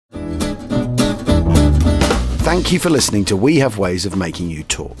Thank you for listening to We Have Ways of Making You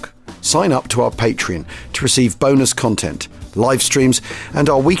Talk. Sign up to our Patreon to receive bonus content, live streams, and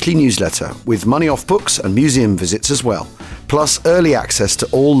our weekly newsletter with money off books and museum visits as well, plus early access to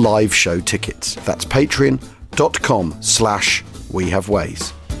all live show tickets. That's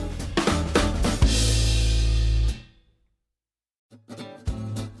patreon.com/wehaveways.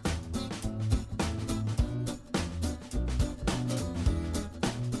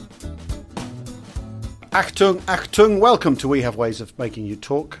 Achtung, Achtung, welcome to We Have Ways of Making You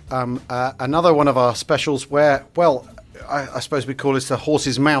Talk. Another one of our specials where, well, I suppose we call this the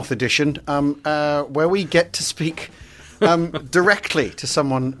horse's mouth edition, where we get to speak directly to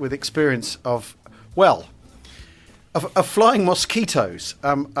someone with experience of flying mosquitoes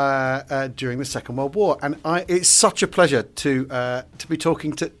during the Second World War. And it's such a pleasure to be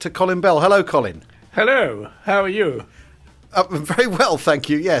talking to Colin Bell. Hello, Colin. Hello, how are you? Very well, thank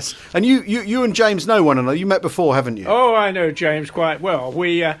you, yes. And you and James know one another. You met before, haven't you? Oh, I know James quite well.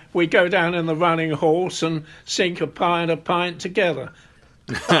 We go down in the running horse and sink a pie and a pint together.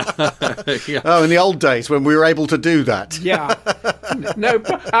 Yeah. Oh, in the old days when we were able to do that. Yeah. No,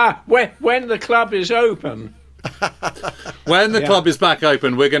 when the club is open. When the club is back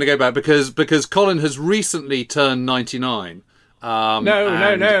open, we're going to go back because Colin has recently turned 99.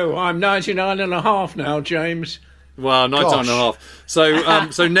 No, I'm 99 and a half now, James. Well, 99 and a half.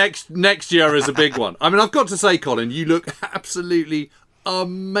 So next year is a big one. I mean, I've got to say, Colin, you look absolutely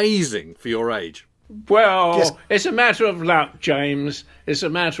amazing for your age. Well, yes. It's a matter of luck, James. It's a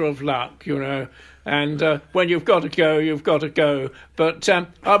matter of luck, you know. And when you've got to go, you've got to go. But I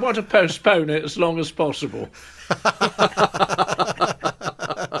want to postpone it as long as possible.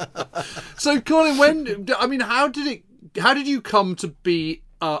 So, Colin, how did you come to be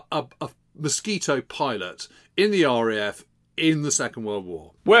a mosquito pilot in the RAF in the Second World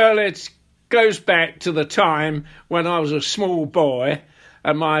War? Well, it goes back to the time when I was a small boy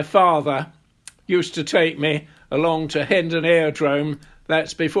and my father used to take me along to Hendon Aerodrome.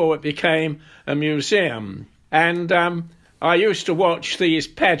 That's before it became a museum. And I used to watch these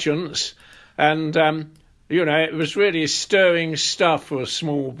pageants and, it was really stirring stuff for a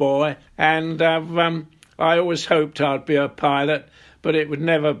small boy. And I always hoped I'd be a pilot, but it would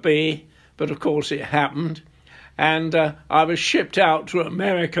never be. But, of course, it happened. And I was shipped out to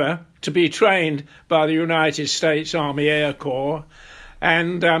America to be trained by the United States Army Air Corps.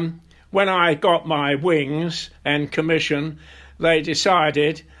 And when I got my wings and commission, they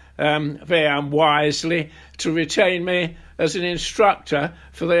decided, very unwisely, to retain me as an instructor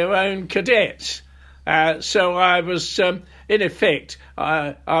for their own cadets. So I was, in effect,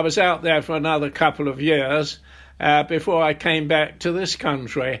 I was out there for another couple of years before I came back to this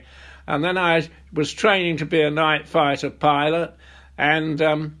country. And then I was training to be a night fighter pilot, and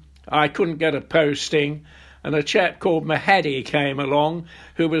I couldn't get a posting. And a chap called Mahadi came along,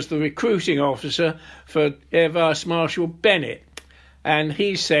 who was the recruiting officer for Air Vice Marshal Bennett. And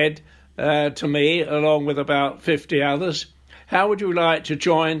he said to me, along with about 50 others, "How would you like to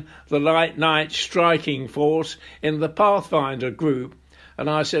join the Light Night Striking Force in the Pathfinder group?" And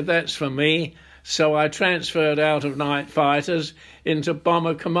I said, "That's for me." So I transferred out of night fighters into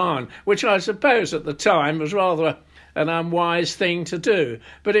Bomber Command, which I suppose at the time was rather an unwise thing to do.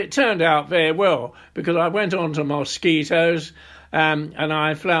 But it turned out very well, because I went on to Mosquitoes and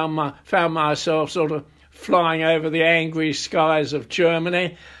I found myself sort of flying over the angry skies of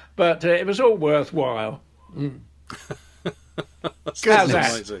Germany. But it was all worthwhile. How's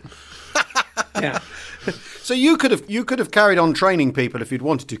that? Yeah. So you could have carried on training people if you'd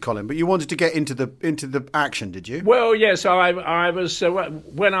wanted to, Colin, but you wanted to get into the action, did you? Well, yes, I was.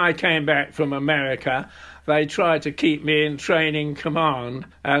 When I came back from America, they tried to keep me in training command,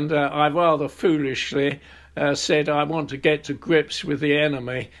 and I rather foolishly said I want to get to grips with the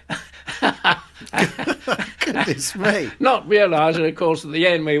enemy. Goodness me! Not realising, of course, that the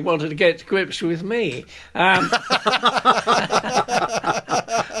enemy wanted to get to grips with me.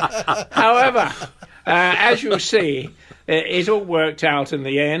 However, as you see, it all worked out in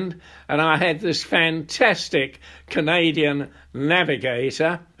the end, and I had this fantastic Canadian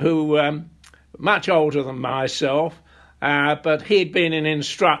navigator who, much older than myself, but he'd been an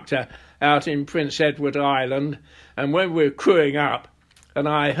instructor out in Prince Edward Island, and when we were crewing up, and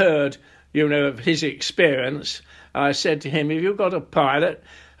I heard, of his experience, I said to him, "Have you got a pilot?"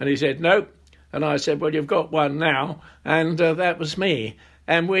 And he said, "Nope." And I said, "Well, you've got one now," and that was me.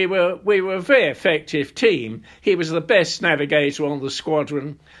 And we were a very effective team. He was the best navigator on the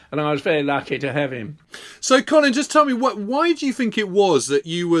squadron, and I was very lucky to have him. So, Colin, just tell me, why do you think it was that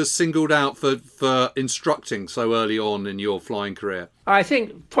you were singled out for instructing so early on in your flying career? I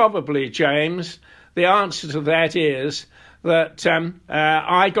think probably, James, the answer to that is that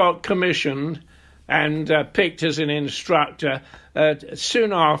I got commissioned and picked as an instructor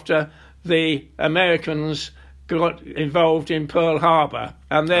soon after the Americans got involved in Pearl Harbor.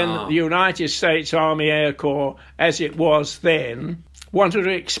 And then the United States Army Air Corps, as it was then, wanted to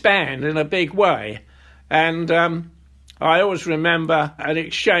expand in a big way. And I always remember an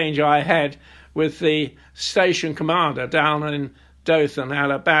exchange I had with the station commander down in Dothan,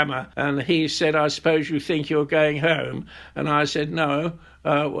 Alabama, and he said, "I suppose you think you're going home?" And I said, "No,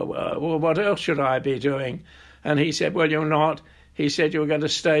 well, what else should I be doing?" And he said, "Well, you're not." He said, "You're going to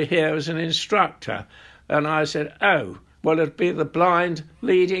stay here as an instructor." And I said, "Oh, well, it'd be the blind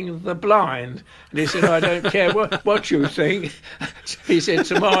leading the blind." And he said, "I don't care what you think." He said,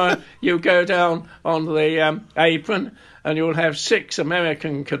 "Tomorrow you go down on the apron and you'll have 6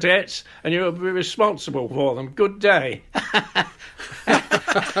 American cadets and you'll be responsible for them. Good day."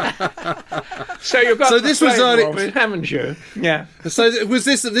 So you've got this was early, of it, haven't you? Yeah. So was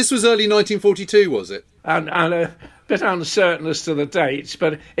this was early 1942, was it? And a bit uncertain as to the dates,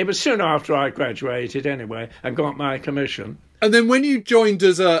 but it was soon after I graduated anyway and got my commission. And then when you joined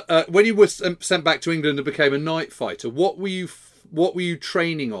as when you were sent back to England and became a night fighter, what were you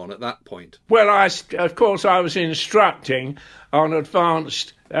training on at that point? Well, of course I was instructing on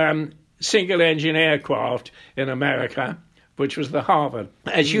advanced single engine aircraft in America, which was the Harvard,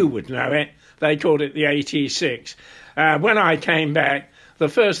 as you would know it. They called it the AT-6. When I came back, the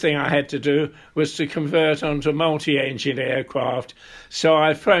first thing I had to do was to convert onto multi-engine aircraft. So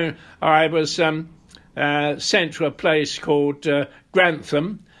I was sent to a place called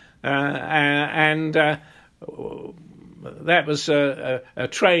Grantham, and that was a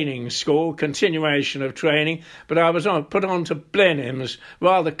training school, continuation of training. But I was put onto Blenheims,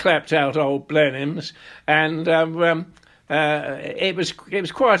 rather clapped out old Blenheims, and it was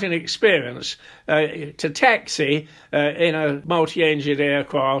quite an experience to taxi in a multi-engine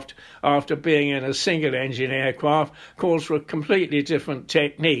aircraft after being in a single-engine aircraft calls for a completely different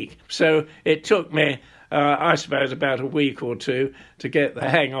technique. So it took me, I suppose, about a week or two to get the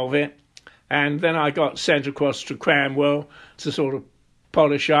hang of it. And then I got sent across to Cranwell to sort of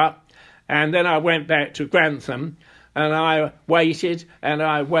polish up. And then I went back to Grantham and I waited and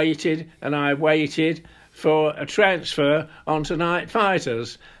I waited and I waited for a transfer onto night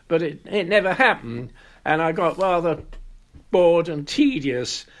fighters, but it never happened, and I got rather bored and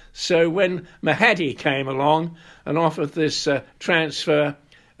tedious. So when Mahadi came along and offered this transfer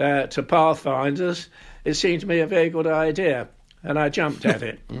to Pathfinders, it seemed to me a very good idea, and I jumped at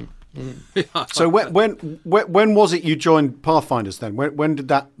it. So when was it you joined Pathfinders then? When did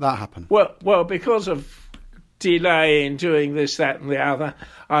that happen? Well, because of delay in doing this, that, and the other,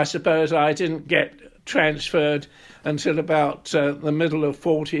 I suppose I didn't get transferred until about the middle of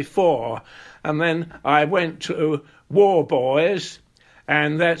 44, and then I went to War Boys,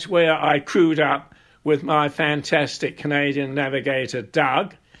 and that's where I crewed up with my fantastic Canadian navigator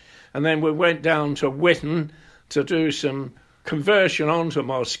Doug, and then we went down to Whitton to do some conversion onto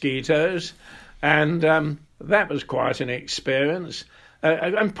Mosquitoes, and that was quite an experience.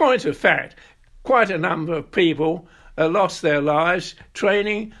 And point of fact, quite a number of people lost their lives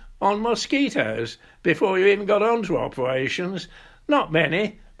training on Mosquitoes before you even got onto operations. Not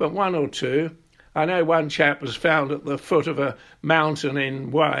many, but 1 or 2. I know one chap was found at the foot of a mountain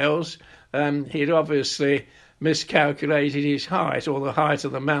in Wales. He'd obviously miscalculated his height, or the height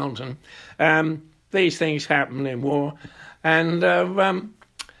of the mountain. These things happen in war. And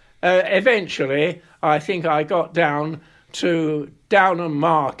eventually, I think I got down to Downham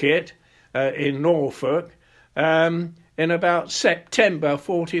Market in Norfolk in about September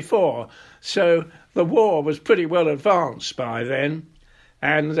 44. So the war was pretty well advanced by then,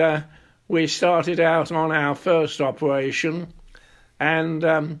 and we started out on our first operation, and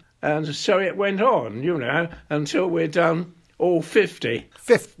so it went on, until we're done all 50.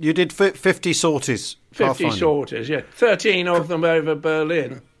 You did 50 sorties. 50 sorties, yeah. 13 of them over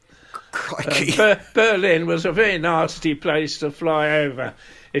Berlin. Crikey. Berlin was a very nasty place to fly over.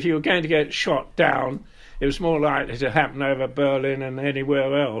 If you were going to get shot down, it was more likely to happen over Berlin than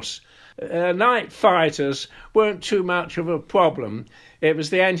anywhere else. Night fighters weren't too much of a problem. It was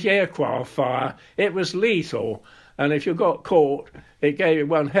the anti-aircraft fire. It was lethal, and if you got caught, it gave you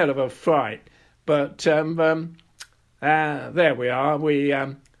one hell of a fright. But there we are.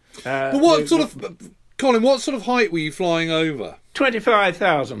 Colin, what sort of height were you flying over?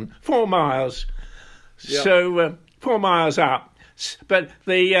 25,000, 4 miles. Yep. So 4 miles up. But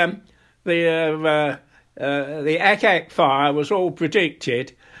the ack fire was all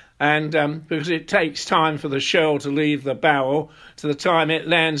predicted, and because it takes time for the shell to leave the barrel to the time it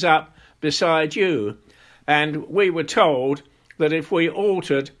lands up beside you. And we were told that if we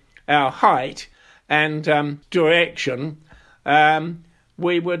altered our height and direction,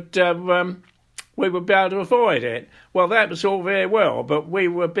 we would be able to avoid it. Well, that was all very well, but we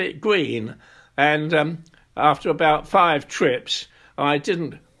were a bit green. And after about 5 trips, I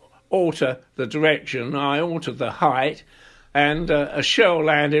didn't alter the direction, I altered the height, and a shell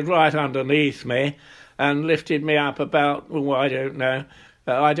landed right underneath me and lifted me up about, I don't know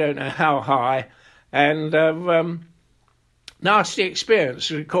how high, and nasty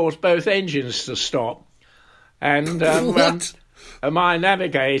experience. It caused both engines to stop. And my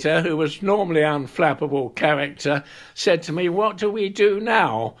navigator, who was normally unflappable character, said to me, "What do we do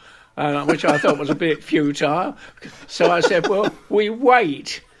now?" Which I thought was a bit futile. So I said, "Well, we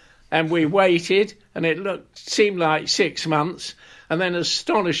wait." And we waited, and it seemed like 6 months. And then,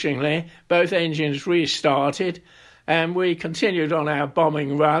 astonishingly, both engines restarted, and we continued on our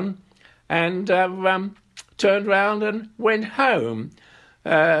bombing run, and turned round and went home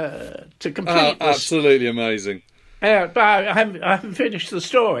to complete this. Absolutely amazing. But I haven't finished the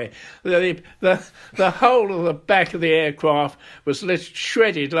story. The whole of the back of the aircraft was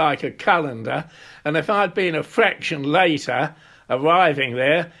shredded like a colander, and if I'd been a fraction later arriving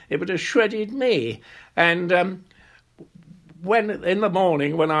there, it would have shredded me. And when in the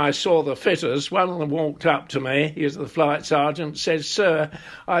morning, when I saw the fitters, one of them walked up to me, he was the flight sergeant, said, "Sir,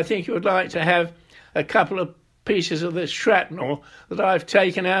 I think you would like to have a couple of pieces of this shrapnel that I've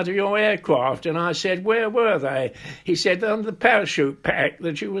taken out of your aircraft." And I said, "Where were they?" He said, "On the parachute pack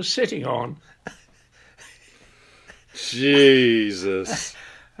that you were sitting on." Jesus.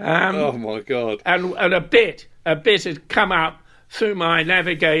 Oh, my God. And a bit had come up through my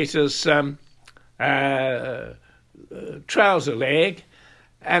navigator's trouser leg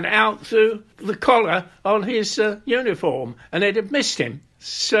and out through the collar on his uniform, and it had missed him.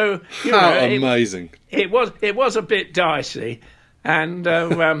 So how amazing! It was a bit dicey, and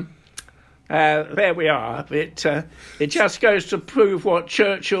there we are. It just goes to prove what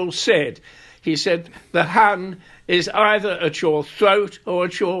Churchill said. He said, "The Hun is either at your throat or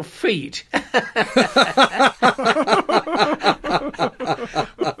at your feet."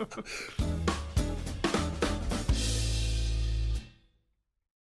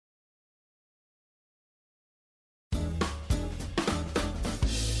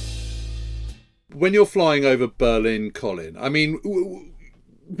 When you're flying over Berlin, Colin, I mean,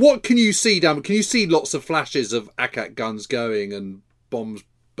 what can you see down? Can you see lots of flashes of ACAT guns going and bombs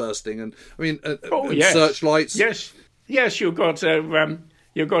bursting, and I mean, yes. searchlights? Yes, you've got a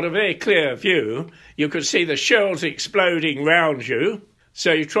very clear view. You could see the shells exploding round you,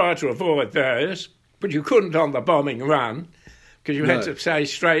 so you try to avoid those, but you couldn't on the bombing run because you had to stay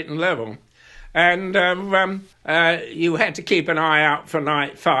straight and level, and you had to keep an eye out for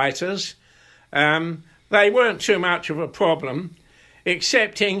night fighters. They weren't too much of a problem,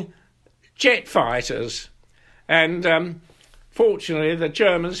 excepting jet fighters. And fortunately, the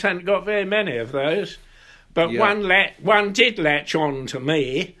Germans hadn't got very many of those. But one did latch on to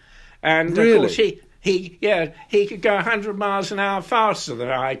me. And, really? Of course, he could go 100 miles an hour faster than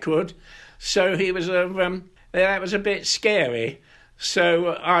I could. So he was that was a bit scary.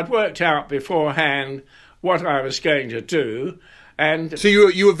 So I'd worked out beforehand what I was going to do. And so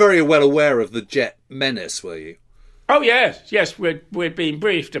you were very well aware of the jet menace, were you? Oh, yes, we'd been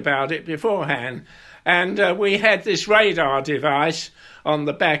briefed about it beforehand. And we had this radar device on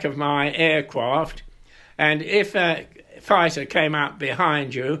the back of my aircraft, and if a fighter came up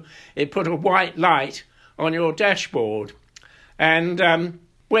behind you, it put a white light on your dashboard. And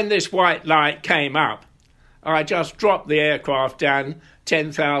when this white light came up, I just dropped the aircraft down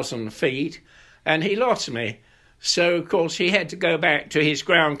 10,000 feet, and he lost me. So, of course, he had to go back to his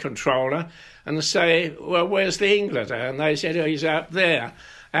ground controller and say, "Well, where's the Englander?" And they said, "Oh, he's up there."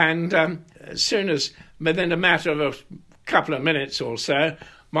 And as soon as, within a matter of a couple of minutes or so,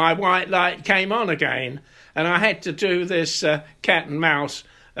 my white light came on again. And I had to do this cat and mouse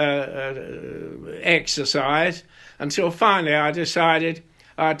exercise until finally I decided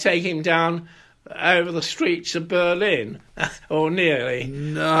I'd take him down over the streets of Berlin, or nearly.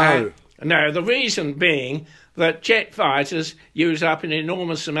 No. No, the reason being that jet fighters use up an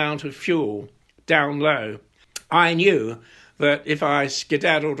enormous amount of fuel down low. I knew that if I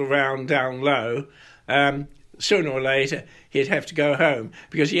skedaddled around down low, sooner or later he'd have to go home,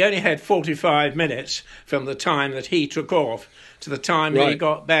 because he only had 45 minutes from the time that he took off to the time that he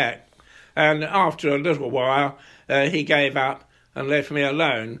got back. And after a little while, he gave up and left me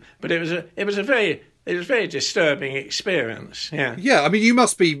alone. But it was a very It was a very disturbing experience. Yeah. Yeah, I mean,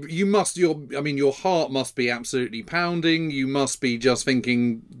 your heart must be absolutely pounding. You must be just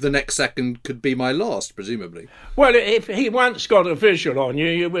thinking the next second could be my last, presumably. Well, if he once got a visual on you,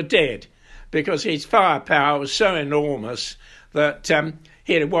 you were dead, because his firepower was so enormous that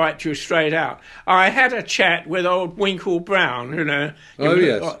he'd have wiped you straight out. I had a chat with old Winkle Brown, you know. Oh,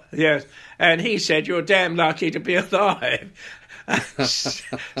 yes. Yes, and he said, "You're damn lucky to be alive."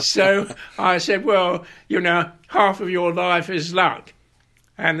 So I said, well, you know, half of your life is luck,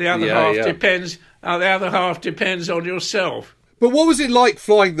 and the other depends. The other half depends on yourself. But what was it like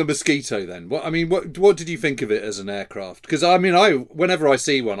flying the Mosquito then? What did you think of it as an aircraft? Because whenever I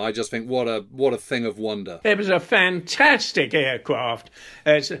see one, I just think what a thing of wonder. It was a fantastic aircraft.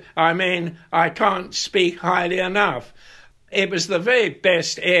 I can't speak highly enough. It was the very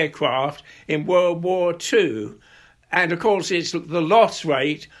best aircraft in World War II. And, of course, the loss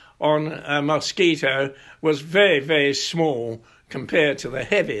rate on a Mosquito was very, very small compared to the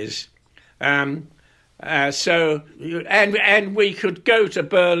heavies. And we could go to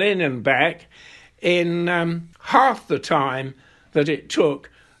Berlin and back in half the time that it took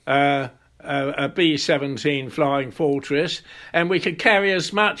a B-17 Flying Fortress, and we could carry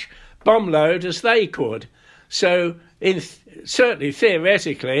as much bomb load as they could. So, certainly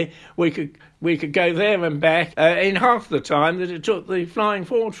theoretically, we could go there and back in half the time that it took the Flying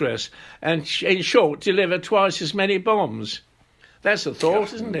Fortress, and in short, deliver twice as many bombs. That's a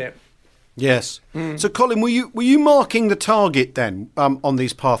thought, isn't it? Yes. So, Colin, were you marking the target then on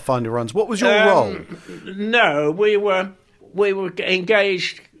these Pathfinder runs? What was your role? No, we were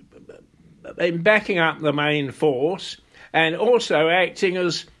engaged in backing up the main force and also acting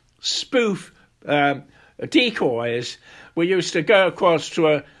as spoof decoys. We used to go across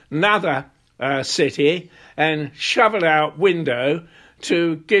to another city and shovel out window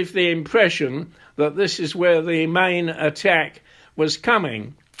to give the impression that this is where the main attack was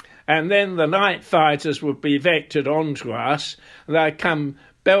coming. And then the night fighters would be vectored onto us. They'd come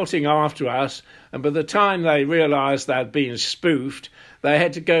belting after us, and by the time they realised they'd been spoofed, they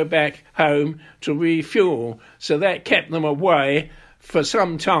had to go back home to refuel. So that kept them away for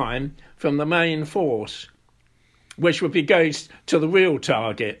some time from the main force, which would be going to the real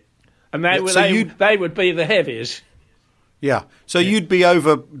target. And they would be the heavies. Yeah. So you'd be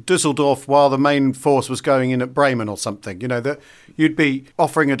over Dusseldorf while the main force was going in at Bremen or something. You know, that you'd be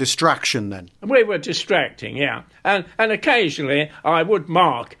offering a distraction then. We were distracting, yeah. And occasionally I would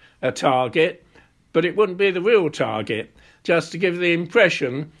mark a target, but it wouldn't be the real target, just to give the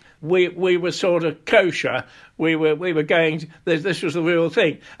impression we were sort of kosher. We were going. This was the real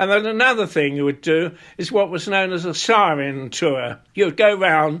thing. And then another thing you would do is what was known as a siren tour. You'd go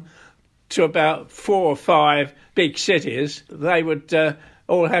round to about 4 or 5 big cities. They would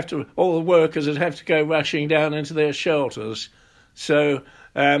all the workers would have to go rushing down into their shelters. So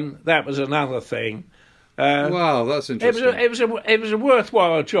that was another thing. Wow, that's interesting. It was a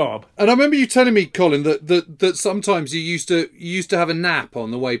worthwhile job. And I remember you telling me, Colin, that sometimes you used to have a nap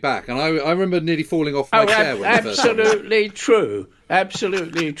on the way back, and I remember nearly falling off my chair. Absolutely true.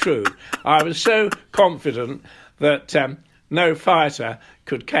 Absolutely true. I was so confident that no fighter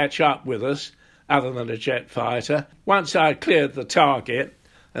could catch up with us, other than a jet fighter. Once I cleared the target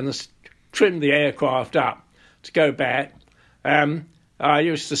and trimmed the aircraft up to go back, I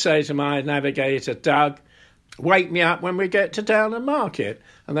used to say to my navigator, Doug, wake me up when we get to Downham Market,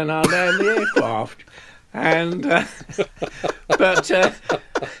 and then I'll land the aircraft. And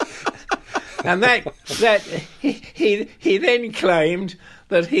he then claimed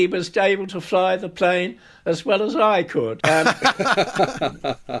that he was able to fly the plane as well as I could.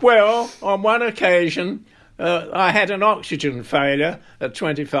 Well, on one occasion, I had an oxygen failure at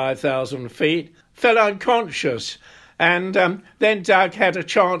 25,000 feet, fell unconscious, and then Doug had a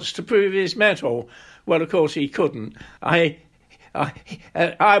chance to prove his mettle. Well, of course, he couldn't. I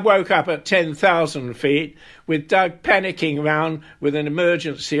woke up at 10,000 feet with Doug panicking around with an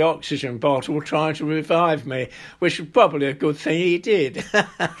emergency oxygen bottle trying to revive me, which was probably a good thing he did.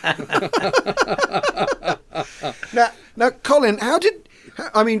 Now, Colin,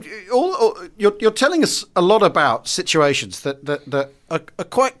 you're telling us a lot about situations that are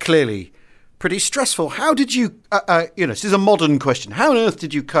quite clearly pretty stressful. How did you, this is a modern question. How on earth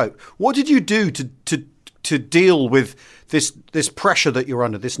did you cope? What did you do to deal with this pressure that you're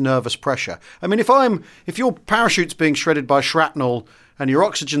under, this nervous pressure? I mean, if your parachute's being shredded by shrapnel and your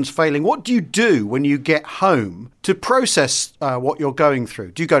oxygen's failing, what do you do when you get home to process what you're going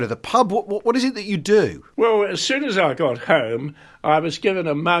through? Do you go to the pub? What is it that you do? Well, as soon as I got home, I was given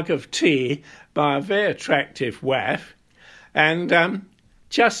a mug of tea by a very attractive waif, and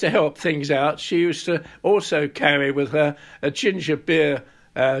just to help things out, she used to also carry with her a ginger beer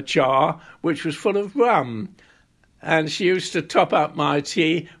jar, which was full of rum. And she used to top up my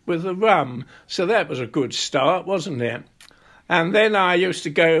tea with the rum. So that was a good start, wasn't it? And then I used to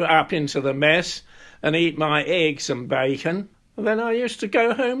go up into the mess and eat my eggs and bacon. And then I used to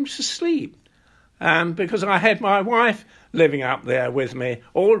go home to sleep. Because I had my wife living up there with me,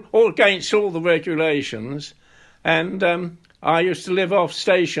 all against all the regulations. And I used to live off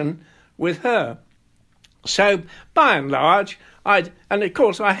station with her. So, by and large, and of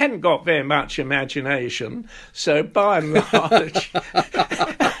course I hadn't got very much imagination, so by and large,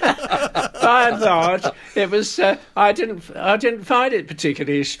 it was I didn't find it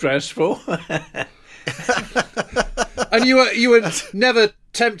particularly stressful. And you were never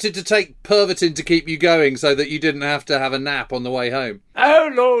tempted to take Pervitin to keep you going, so that you didn't have to have a nap on the way home? Oh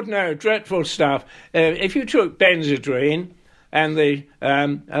Lord, no! Dreadful stuff. If you took Benzedrine, and the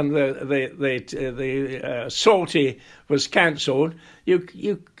salty was cancelled, you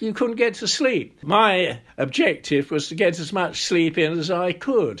couldn't get to sleep. My objective was to get as much sleep in as I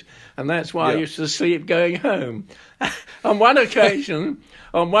could, and that's why I used to sleep going home. On one occasion,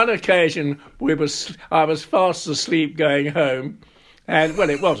 I was fast asleep going home, and well,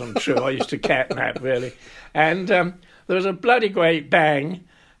 it wasn't true. I used to catnap really, and there was a bloody great bang,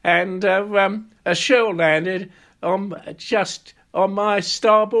 and a shell landed just on my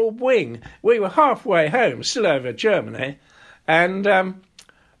starboard wing. We were halfway home, still over Germany, and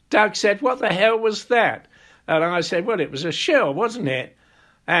Doug said, "What the hell was that?" And I said, "Well, it was a shell, wasn't it?"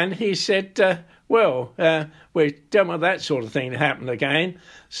 And he said, we don't want that sort of thing to happen again.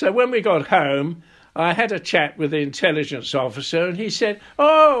 So when we got home, I had a chat with the intelligence officer, and he said,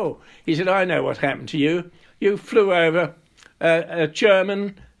 I know what happened to you. You flew over a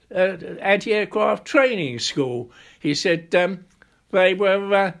German anti-aircraft training school. He said they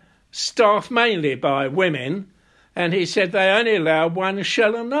were staffed mainly by women, and he said they only allowed one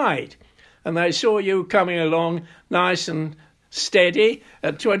shell a night. And they saw you coming along nice and steady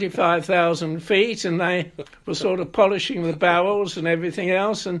at 25,000 feet, and they were sort of polishing the barrels and everything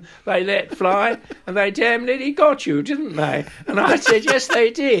else, and they let fly, and they damn nearly got you, didn't they? And I said, yes,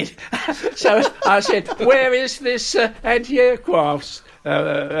 they did. So I said, where is this anti-aircraft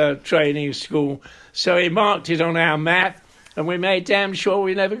training school? So he marked it on our map, and we made damn sure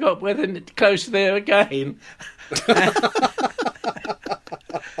we never got close to there again.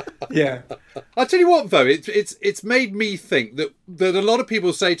 Yeah. I'll tell you what, though, it's made me think that a lot of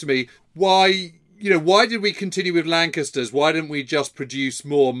people say to me, why did we continue with Lancasters? Why didn't we just produce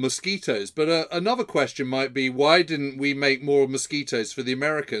more Mosquitoes? But another question might be, why didn't we make more Mosquitoes for the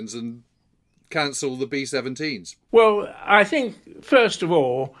Americans and cancel the B-17s? Well, I think, first of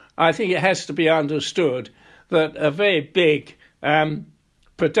all, it has to be understood that a very big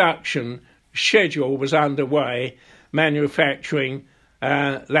production schedule was underway, manufacturing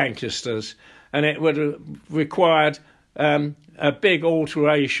Lancasters, and it would have required a big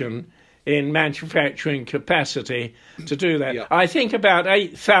alteration in manufacturing capacity to do that. Yeah. I think about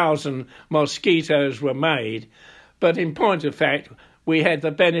 8,000 Mosquitoes were made, but in point of fact, we had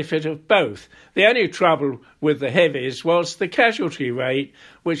the benefit of both. The only trouble with the heavies was the casualty rate,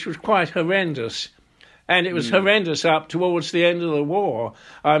 which was quite horrendous. And it was horrendous up towards the end of the war.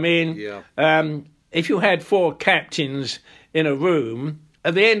 I mean, if you had 4 captains in a room,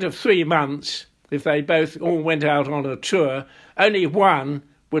 at the end of 3 months, if they both all went out on a tour, only one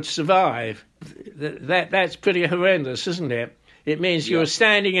would survive. That's pretty horrendous, isn't it? It means you're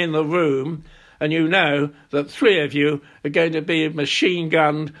standing in the room and you know that 3 of you are going to be machine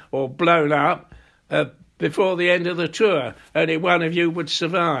gunned or blown up before the end of the tour. Only one of you would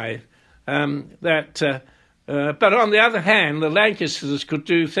survive. But on the other hand, the Lancasters could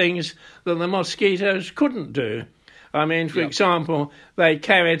do things that the Mosquitoes couldn't do. I mean, for example, they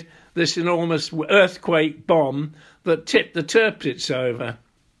carried this enormous earthquake bomb that tipped the Tirpitz over.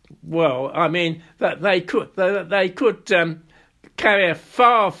 Well, I mean, that they could carry a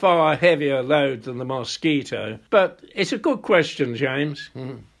far, far heavier load than the Mosquito. But it's a good question, James.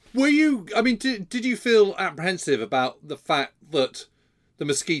 Were you, I mean, did you feel apprehensive about the fact that the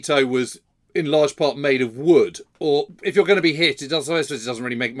Mosquito was in large part made of wood? Or if you're going to be hit, it doesn't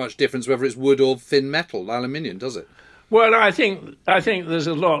really make much difference whether it's wood or thin metal, aluminium, does it? Well, I think there's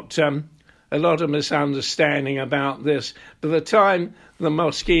a lot of misunderstanding about this. By the time the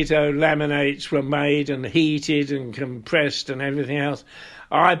Mosquito laminates were made and heated and compressed and everything else,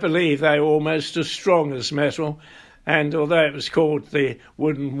 I believe they were almost as strong as metal. And although it was called the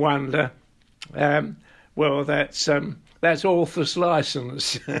Wooden Wonder, that's That's author's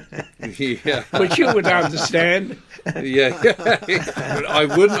license, Yeah. which you would understand. Yeah. I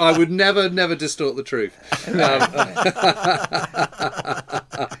would never distort the truth.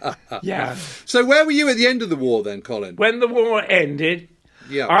 Yeah. So where were you at the end of the war then, Colin? When the war ended,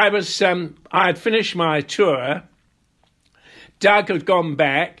 Yeah. I had finished my tour. Doug had gone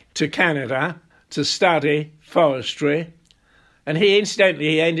back to Canada to study forestry, and he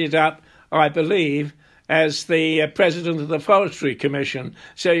incidentally ended up, I believe, as the president of the Forestry Commission.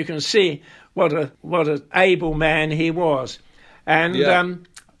 So you can see what an able man he was. And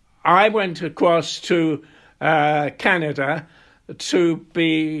I went across to Canada to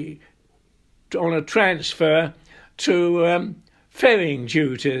be on a transfer to ferrying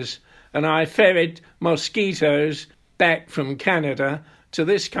duties, and I ferried mosquitoes back from Canada to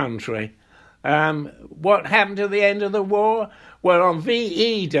this country. What happened at the end of the war? Well, on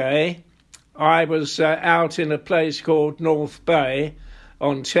VE Day, I was out in a place called North Bay,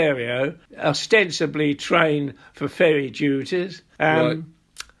 Ontario, ostensibly trained for ferry duties. Right.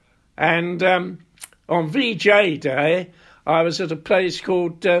 And on VJ Day, I was at a place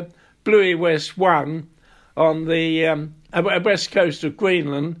called Bluey West 1 on the west coast of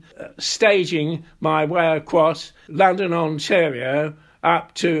Greenland, staging my way across London, Ontario,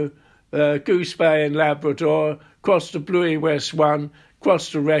 up to Goose Bay in Labrador, across to Bluey West 1, across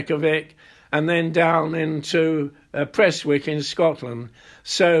to Reykjavik, and then down into Prestwick in Scotland.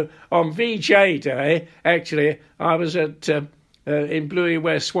 So on VJ Day, actually, I was at in Bluey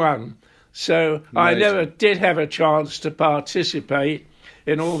West 1. So Amazing. I never did have a chance to participate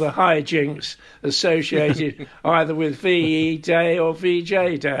in all the hijinks associated either with VE Day or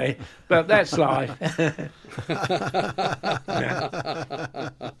VJ Day. But that's life.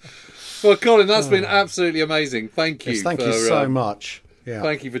 Well, Colin, that's been absolutely amazing. Thank you. Yes, thank you so much. Yeah.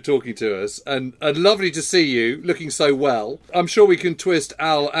 Thank you for talking to us, and lovely to see you looking so well. I'm sure we can twist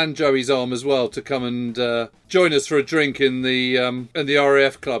Al and Joey's arm as well to come and join us for a drink in the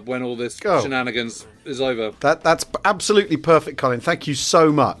RAF club when all this shenanigans is over. That's absolutely perfect, Colin. Thank you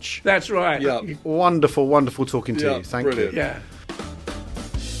so much. That's right. Yeah. Wonderful, wonderful talking to you. Thank brilliant. you. Yeah.